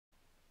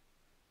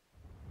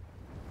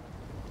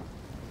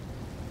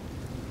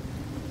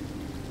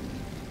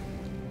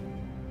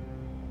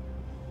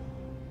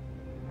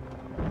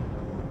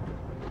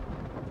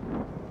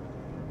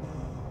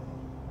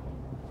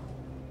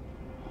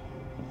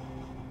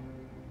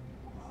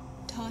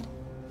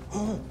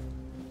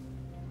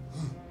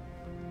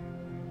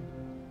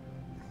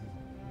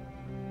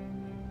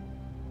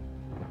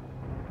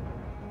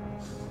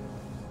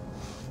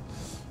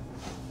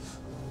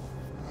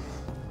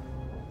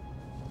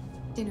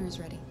Dinner is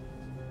ready.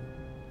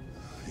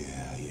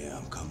 Yeah,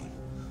 I'm coming.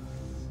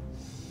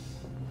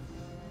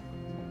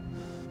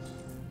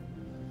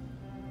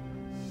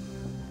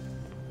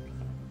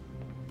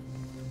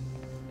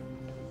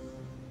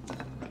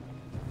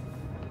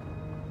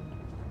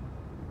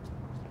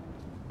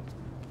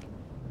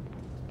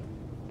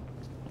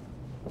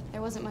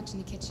 There wasn't much in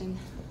the kitchen.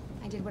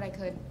 I did what I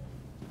could.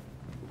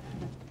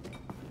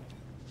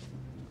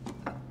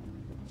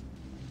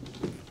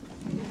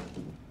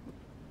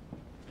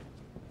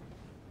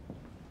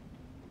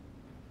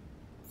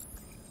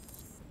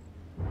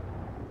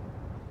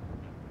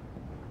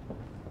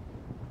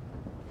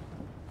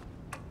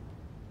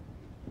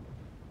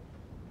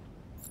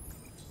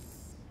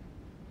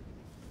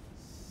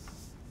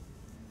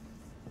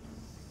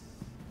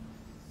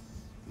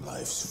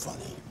 Life's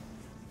funny.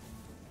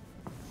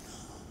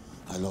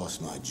 I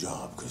lost my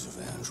job because of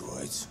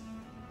androids.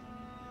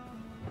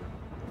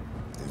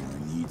 And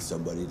I need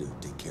somebody to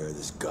take care of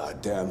this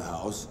goddamn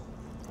house.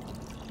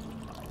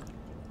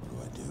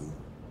 What do?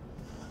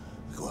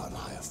 I go out and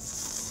hire a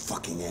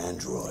fucking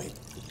android.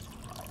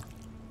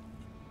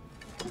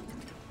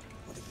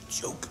 What a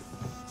joke.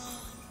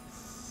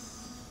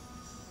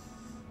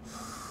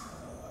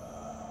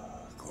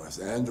 Of course,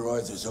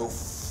 androids are so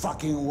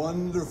fucking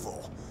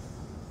wonderful.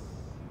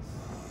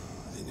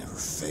 They never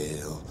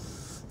fail.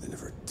 They're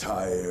never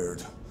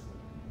tired,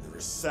 never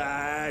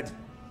sad.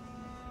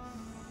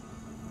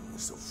 They're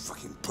so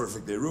fucking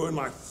perfect, they ruined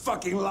my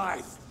fucking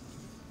life.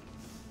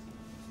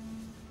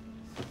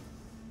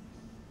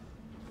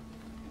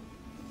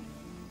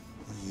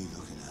 What are you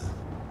looking at?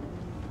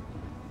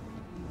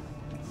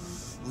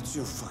 What's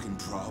your fucking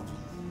problem?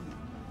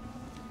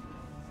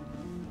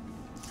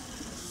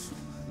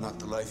 Not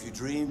the life you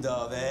dreamed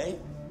of, eh?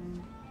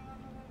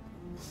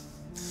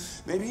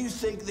 Maybe you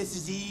think this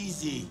is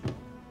easy.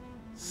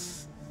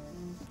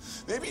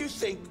 Maybe you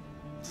think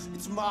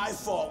it's my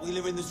fault we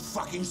live in this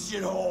fucking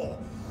shithole.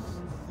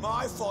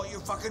 My fault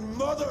your fucking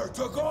mother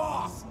took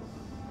off.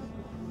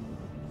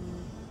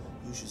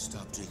 You should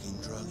stop taking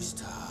drugs,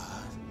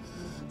 Todd.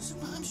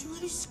 Sometimes you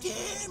really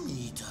scare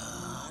me,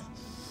 Todd.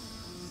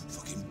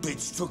 Fucking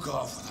bitch took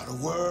off without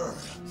a word.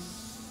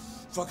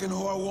 Fucking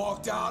whore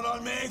walked out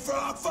on me for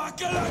a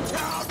fucking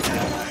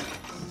accountant.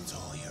 It's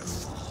all your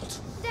fault.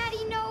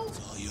 Daddy, no. It's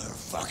all your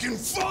fucking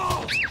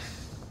fault.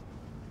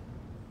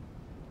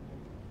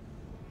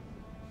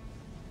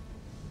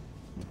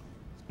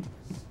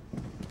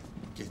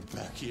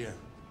 Here.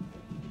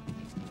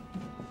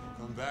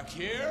 Come back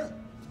here.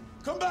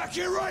 Come back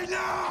here right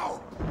now!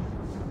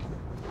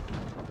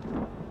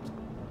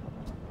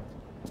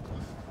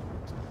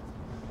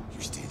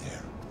 You stay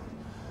there.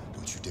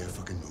 Don't you dare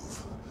fucking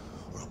move,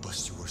 or I'll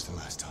bust you worse than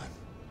last time.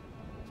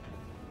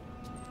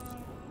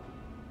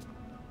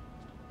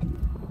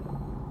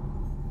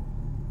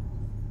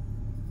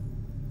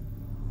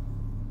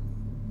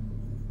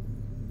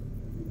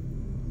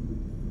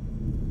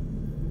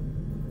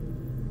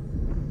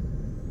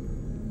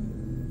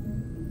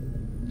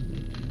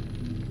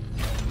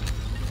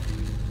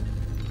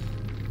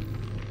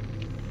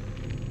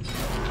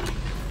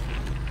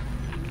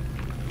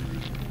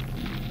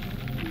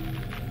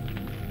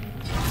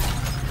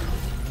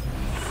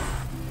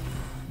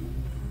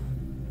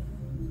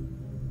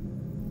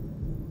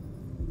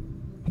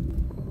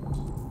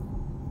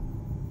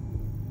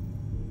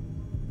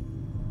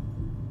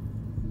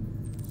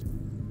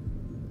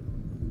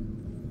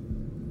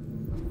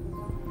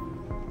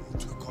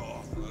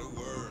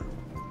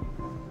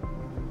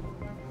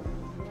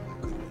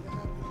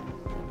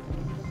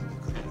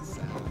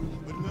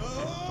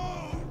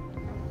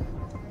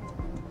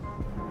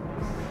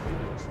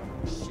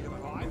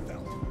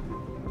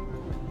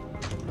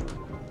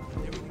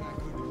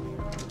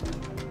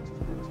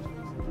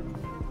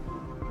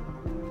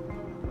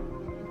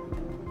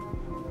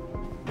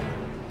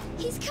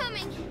 He's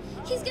coming.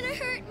 He's gonna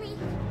hurt me.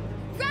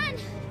 Run!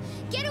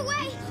 Get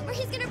away, or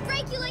he's gonna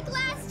break you like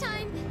last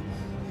time.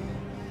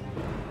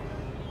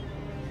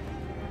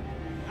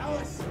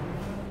 Alice!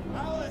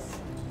 Alice!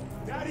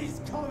 Daddy's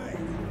coming!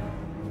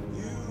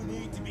 You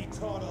need to be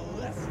taught a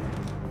lesson.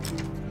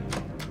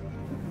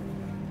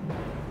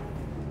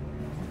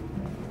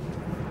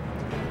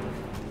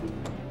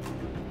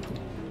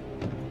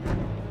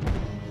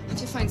 I have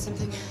to find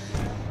something.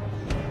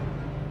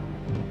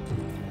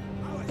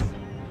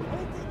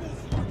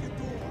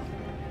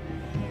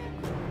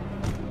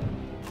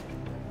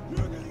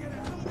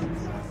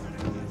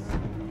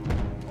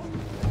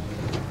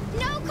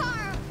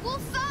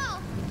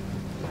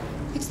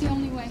 The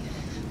only way.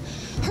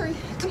 Hurry,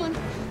 come on.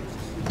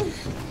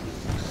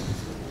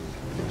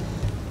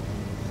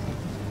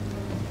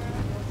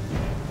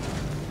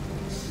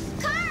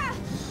 Kara!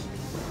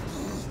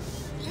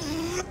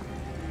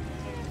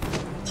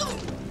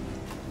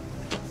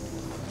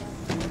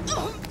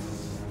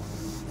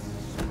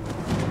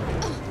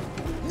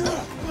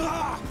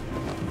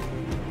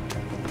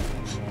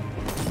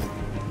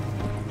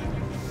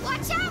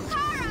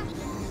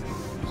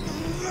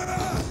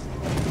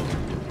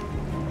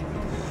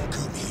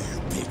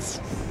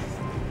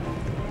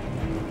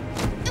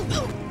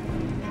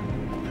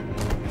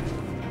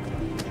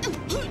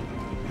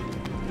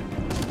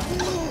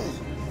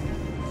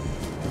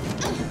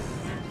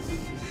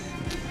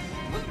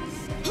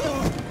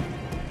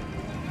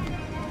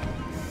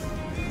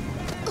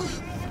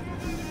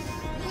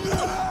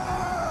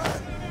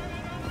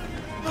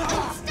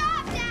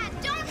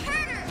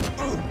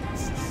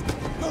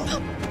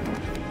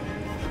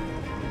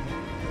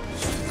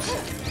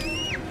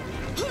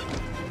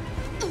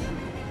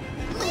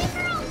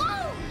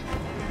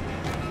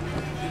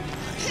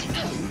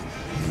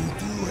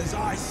 as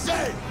I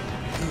say!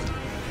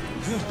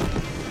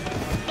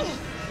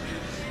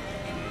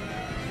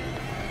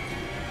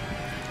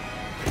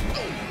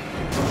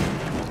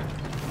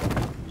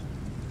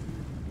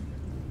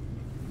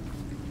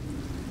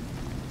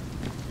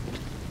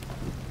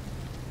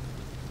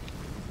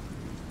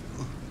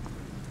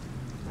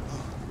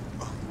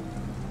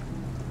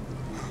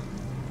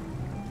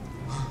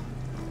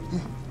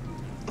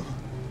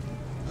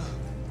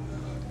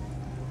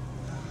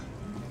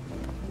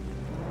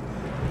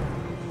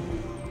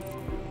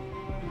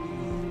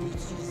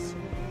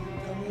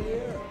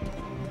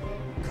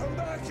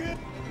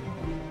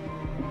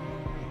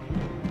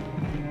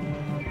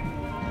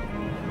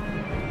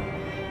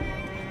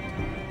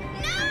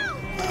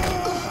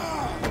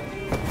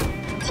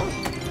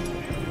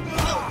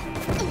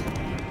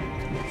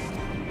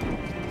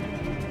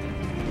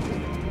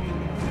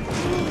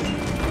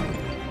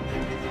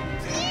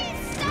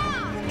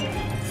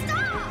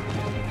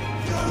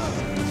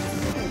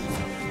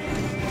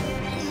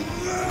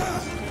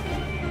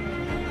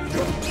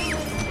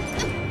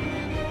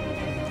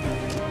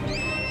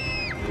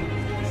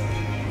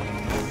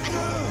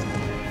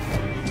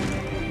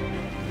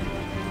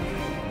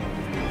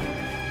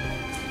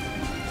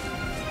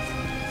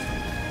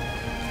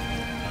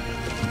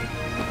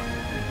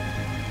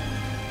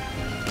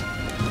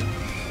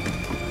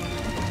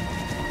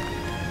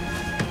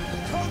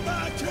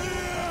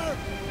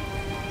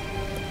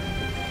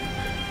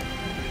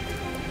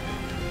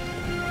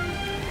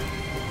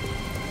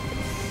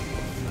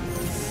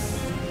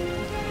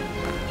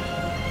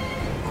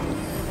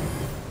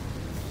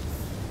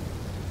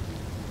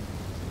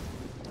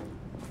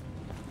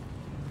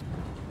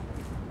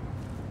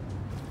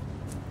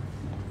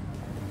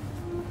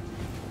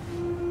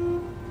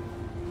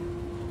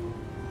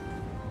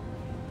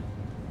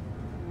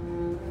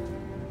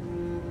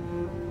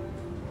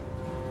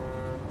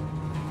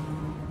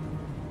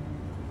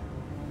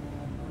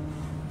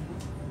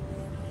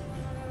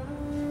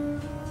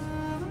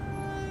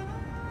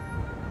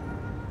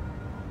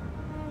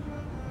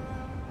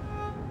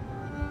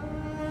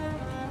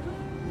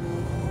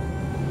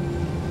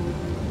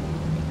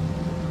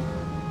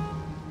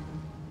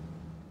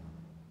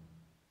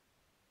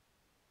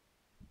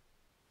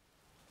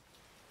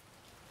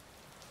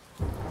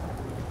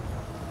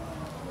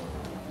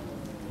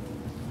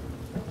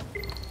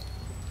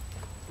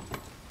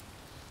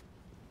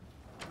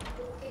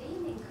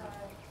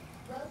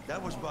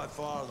 That was by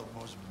far the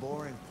most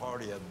boring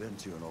party I've been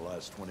to in the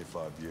last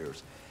 25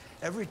 years.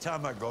 Every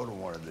time I go to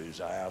one of these,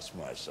 I ask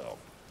myself,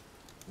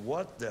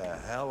 what the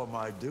hell am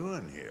I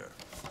doing here?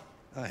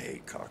 I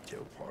hate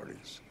cocktail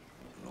parties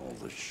and all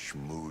the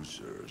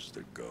schmoozers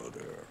that go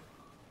there.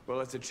 Well,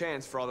 it's a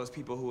chance for all those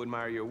people who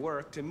admire your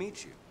work to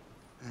meet you.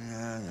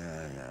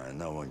 Yeah.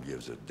 No one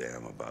gives a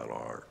damn about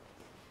art.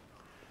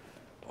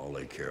 All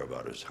they care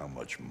about is how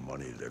much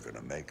money they're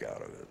gonna make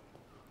out of it.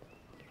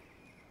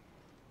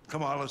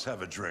 Come on, let's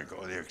have a drink.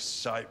 Oh, the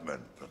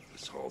excitement of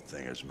this whole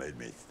thing has made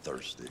me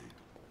thirsty.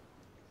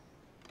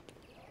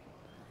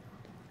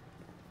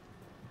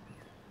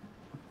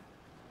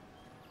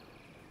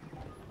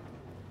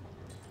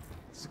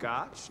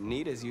 Scotch?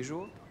 Neat as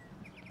usual?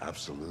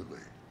 Absolutely.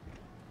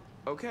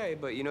 Okay,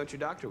 but you know what your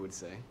doctor would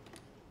say.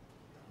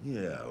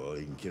 Yeah, well,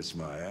 he can kiss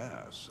my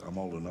ass. I'm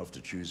old enough to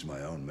choose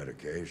my own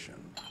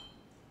medication.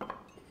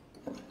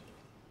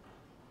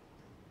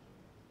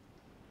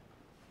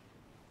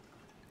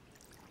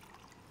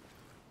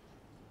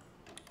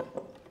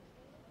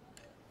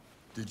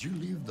 Did you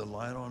leave the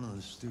light on in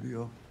the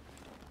studio?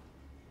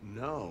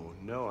 No,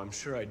 I'm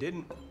sure I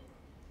didn't.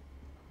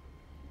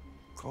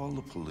 Call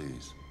the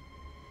police.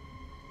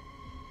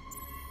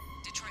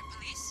 Detroit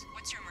Police,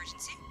 what's your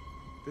emergency?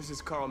 This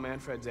is Carl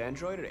Manfred's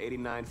android at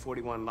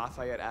 8941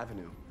 Lafayette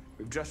Avenue.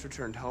 We've just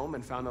returned home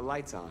and found the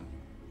lights on.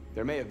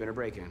 There may have been a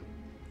break-in.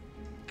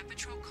 A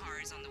patrol car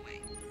is on the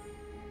way.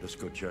 Let's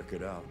go check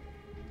it out.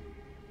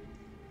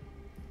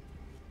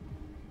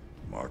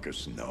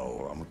 Marcus,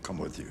 no. I'm gonna come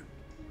with you.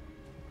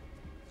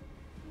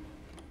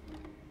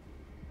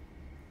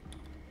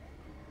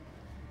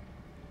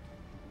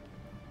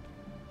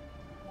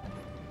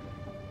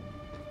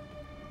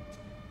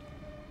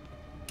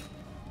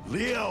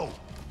 Leo!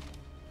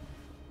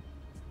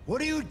 What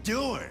are you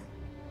doing?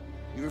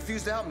 You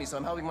refuse to help me, so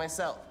I'm helping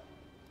myself.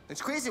 It's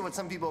crazy what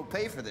some people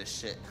pay for this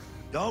shit.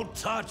 Don't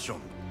touch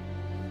him.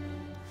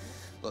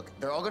 Look,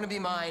 they're all gonna be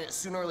mine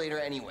sooner or later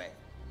anyway.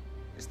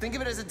 Just think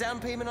of it as a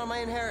down payment on my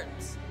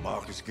inheritance.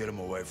 Marcus, get him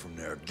away from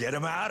there. Get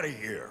him out of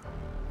here.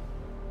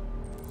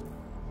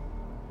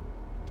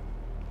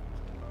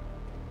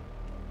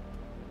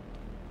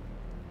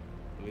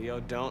 Leo,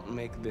 don't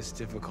make this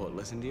difficult.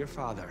 Listen to your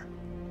father.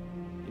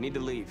 You need to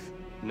leave.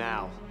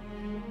 Now.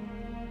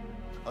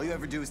 All you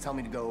ever do is tell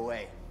me to go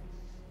away.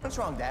 What's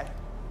wrong, Dad?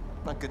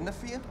 Not good enough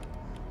for you?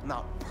 I'm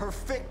not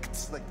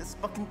perfect, like this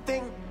fucking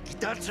thing.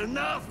 That's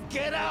enough.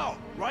 Get out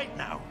right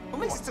now. What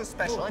makes it so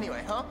special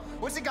anyway, huh?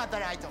 What's it got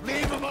that I don't?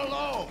 Leave him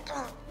alone.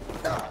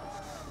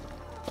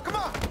 Come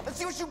on, let's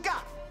see what you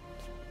got.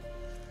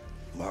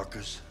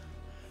 Marcus,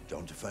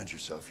 don't defend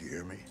yourself, you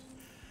hear me?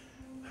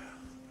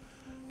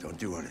 Don't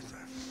do anything.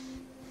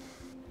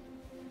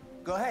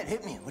 Go ahead,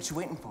 hit me. What you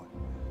waiting for?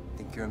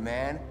 Think you're a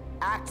man?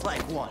 Act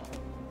like one.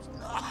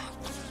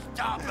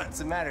 Stop it! What's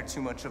the matter?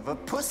 Too much of a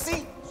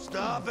pussy?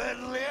 Stop it,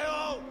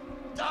 Leo!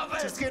 Stop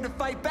it! Too scared to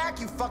fight back,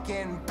 you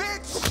fucking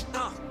bitch!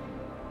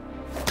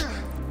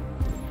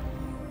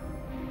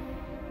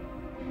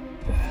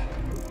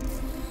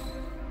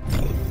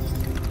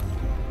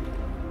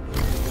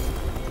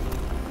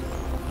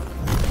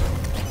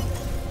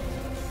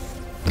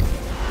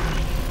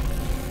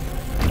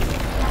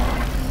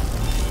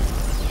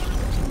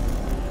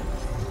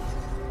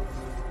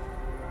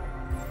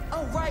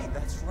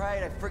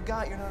 Right, I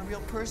forgot you're not a real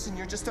person.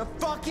 You're just a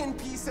fucking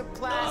piece of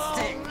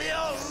plastic. Oh,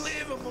 Leo,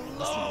 leave him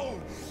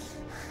alone!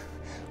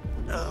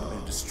 I'm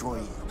gonna destroy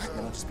you.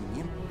 Then I'll just be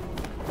me.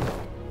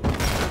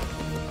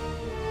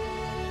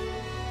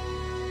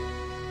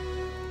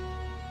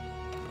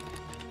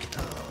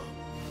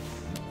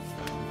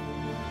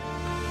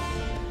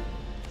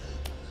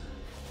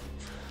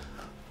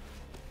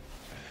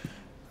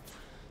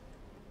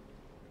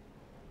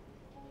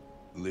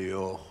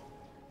 Leo.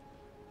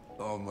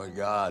 Oh my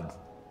God.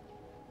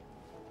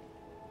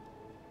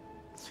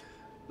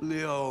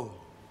 Leo.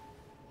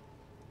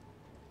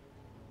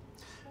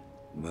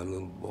 My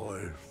little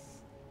boy.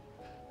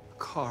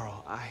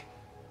 Carl,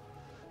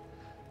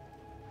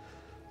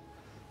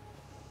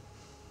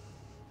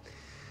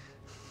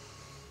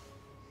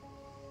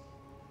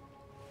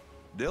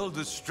 They'll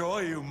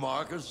destroy you,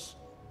 Marcus.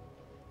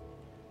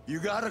 You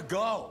gotta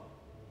go.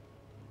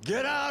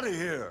 Get out of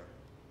here.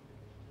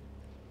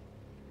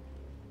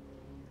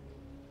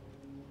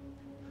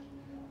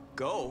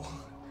 Go?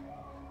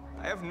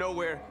 I have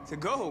nowhere to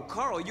go.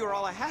 Carl, you're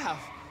all I have.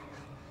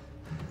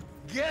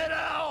 Get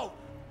out!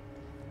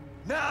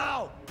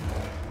 Now!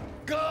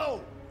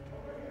 Go!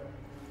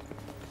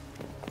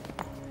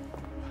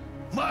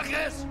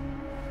 Marcus!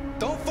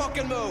 Don't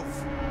fucking move!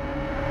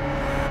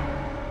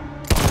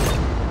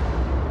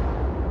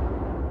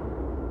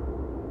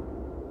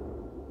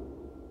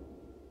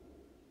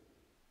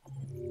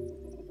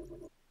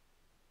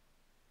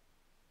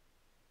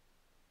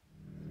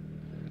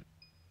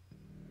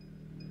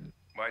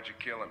 Why'd you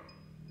kill him?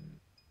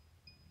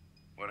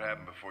 What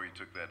happened before you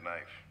took that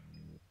knife?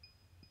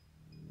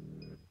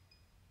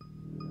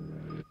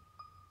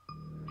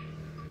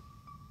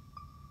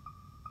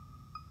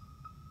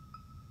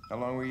 How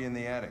long were you in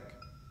the attic?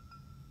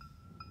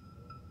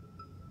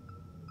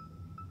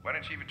 Why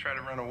didn't you even try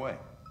to run away?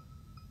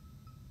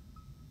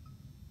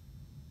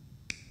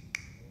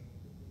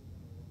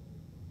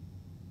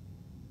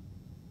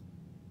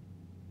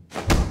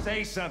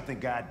 Say something,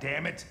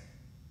 goddammit!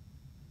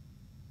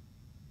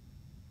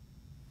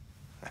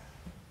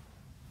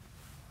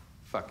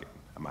 Fuck it,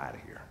 I'm out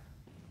of here.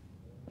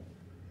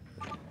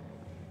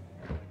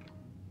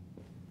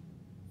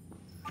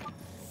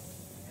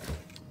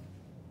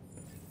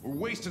 We're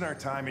wasting our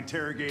time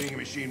interrogating a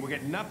machine. We'll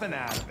get nothing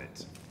out of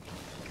it.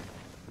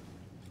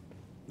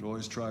 You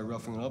always try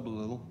roughing it up a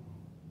little.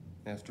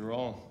 After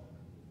all,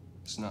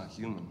 it's not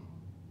human.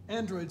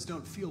 Androids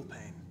don't feel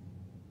pain.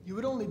 You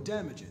would only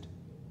damage it,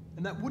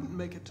 and that wouldn't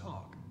make it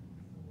talk.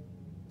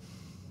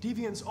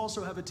 Deviants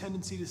also have a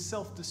tendency to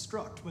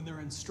self-destruct when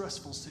they're in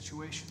stressful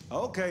situations.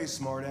 Okay,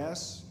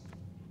 smartass.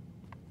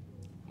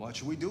 What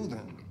should we do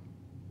then?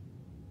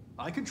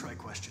 I could try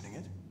questioning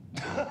it.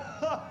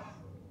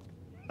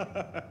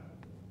 What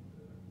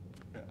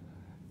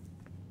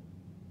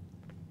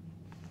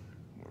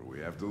do we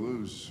have to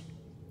lose?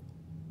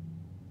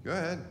 Go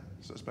ahead.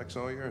 Suspect's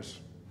all yours.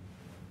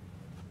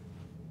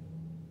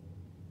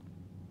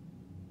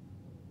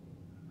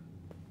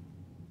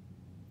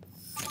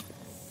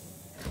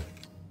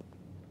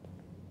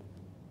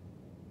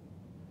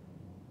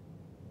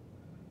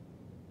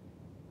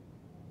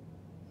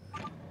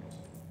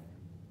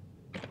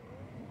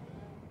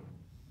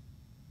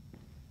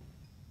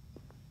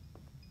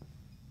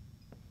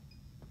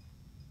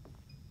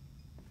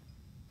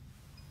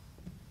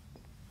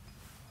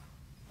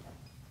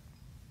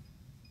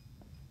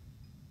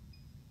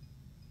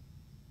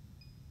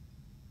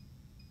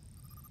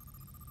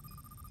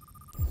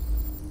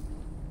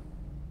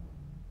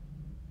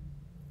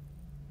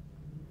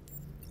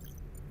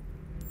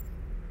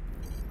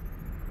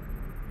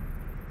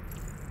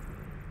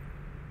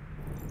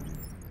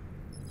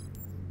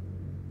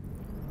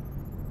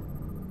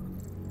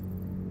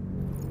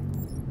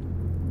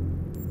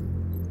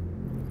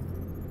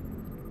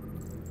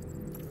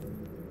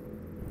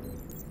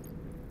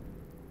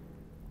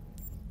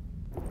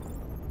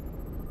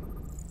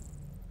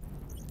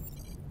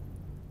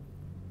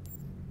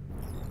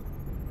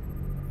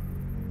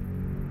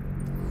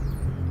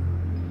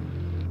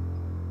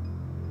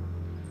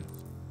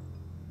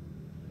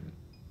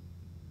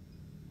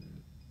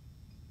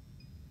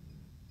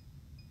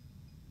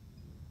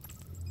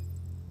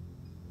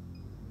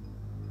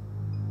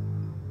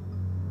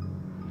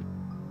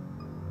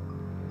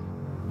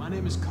 My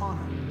name is Connor.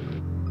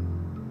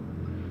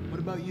 What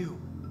about you?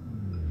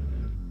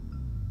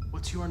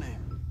 What's your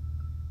name?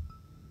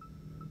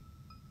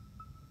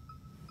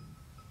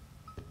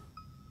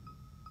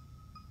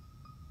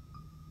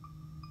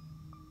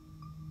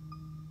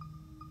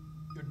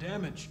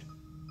 damaged.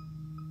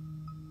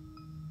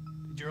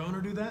 Did your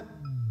owner do that?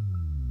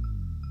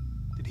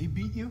 Did he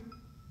beat you?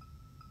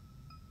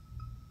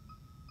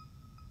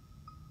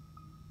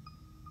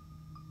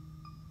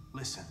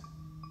 Listen.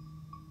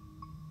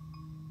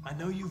 I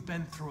know you've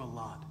been through a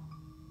lot.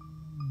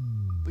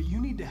 But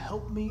you need to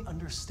help me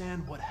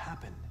understand what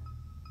happened.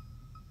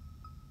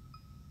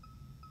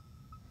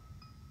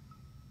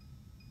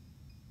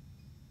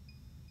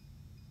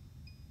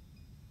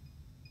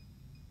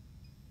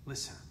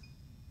 Listen.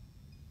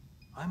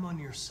 I'm on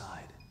your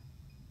side.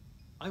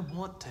 I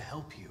want to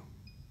help you.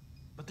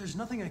 But there's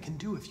nothing I can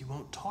do if you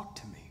won't talk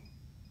to me.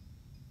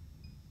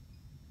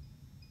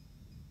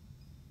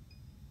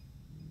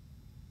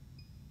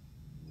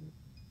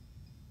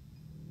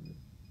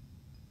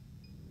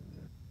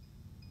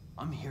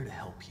 I'm here to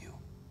help you.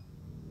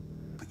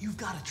 But you've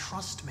got to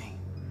trust me.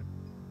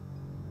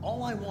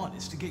 All I want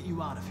is to get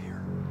you out of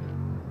here.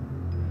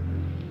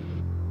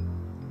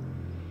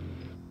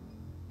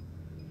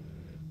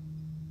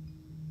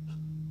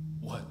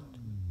 What?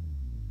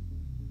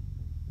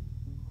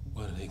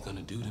 What are they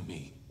gonna do to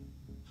me?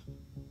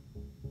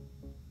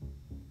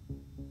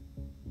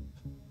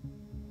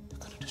 They're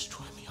gonna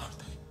destroy me, aren't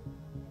they?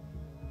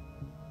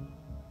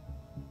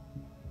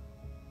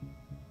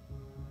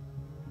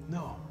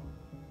 No.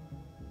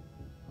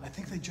 I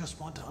think they just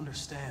want to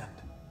understand.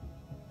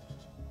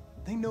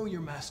 They know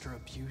your master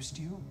abused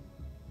you.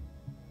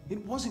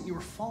 It wasn't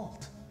your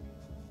fault.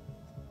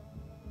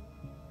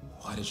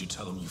 Why did you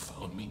tell them you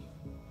found me?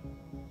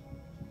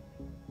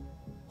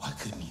 Why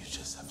couldn't you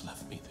just have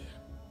left me there?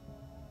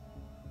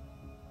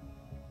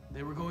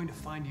 They were going to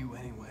find you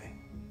anyway.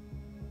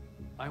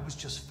 I was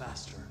just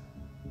faster.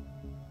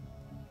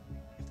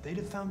 If they'd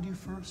have found you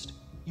first,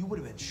 you would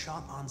have been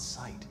shot on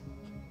sight.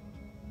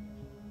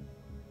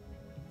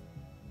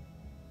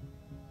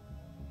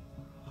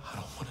 I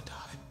don't want to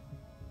die.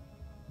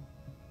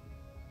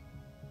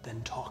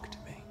 Then talk to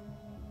me.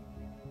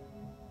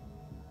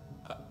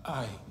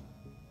 I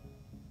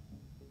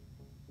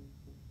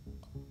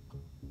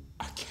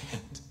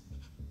can't.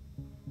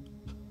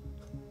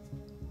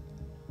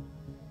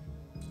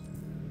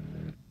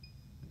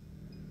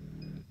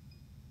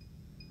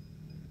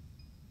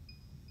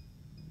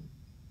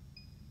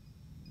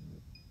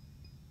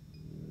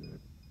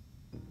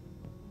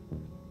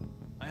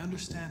 I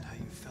understand how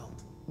you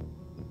felt.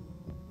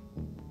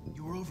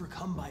 You were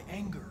overcome by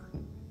anger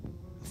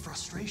and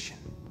frustration.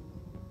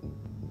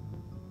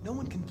 No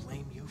one can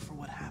blame you for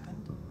what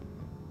happened.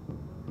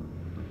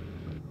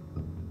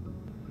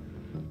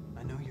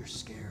 I know you're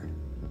scared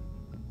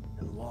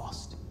and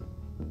lost.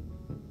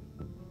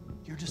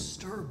 You're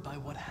disturbed by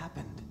what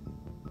happened.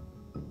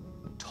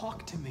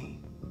 Talk to me,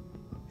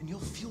 and you'll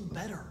feel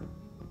better.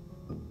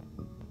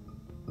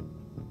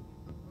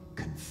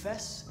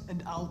 Confess,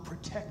 and I'll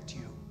protect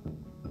you.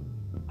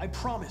 I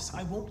promise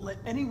I won't let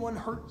anyone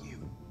hurt you.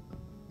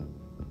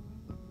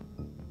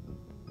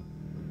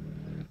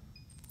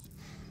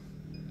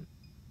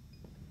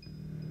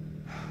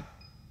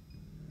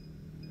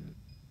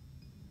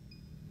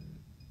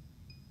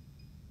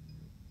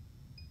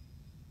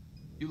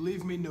 You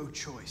leave me no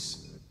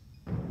choice.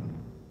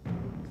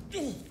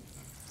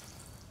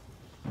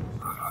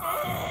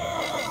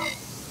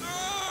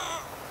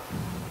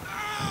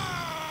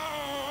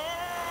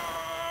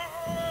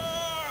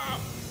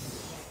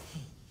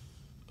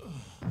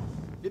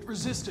 It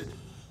resisted.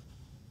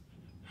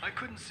 I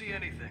couldn't see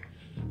anything.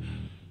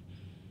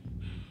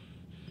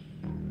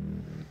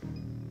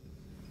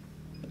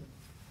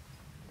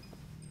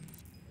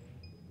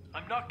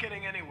 I'm not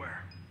getting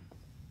anywhere.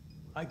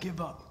 I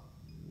give up.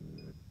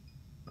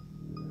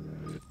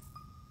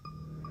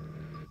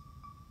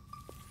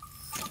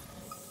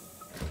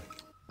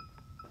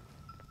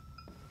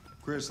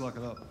 Chris, lock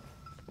it up.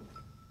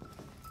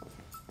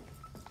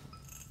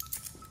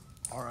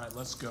 All right,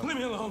 let's go. Leave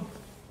me alone.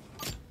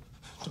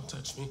 Don't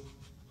touch me.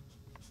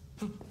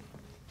 What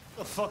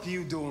the fuck are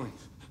you doing?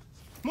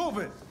 Move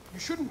it! You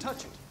shouldn't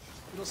touch it.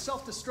 It'll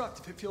self-destruct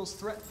if it feels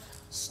threatened.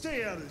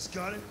 Stay out of this,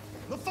 got it?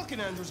 The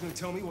fucking android's gonna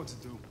tell me what to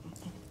do.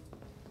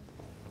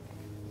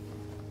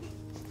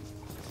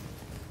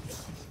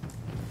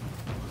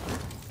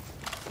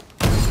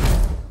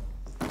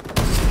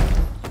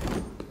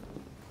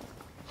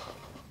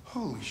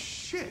 Holy shit.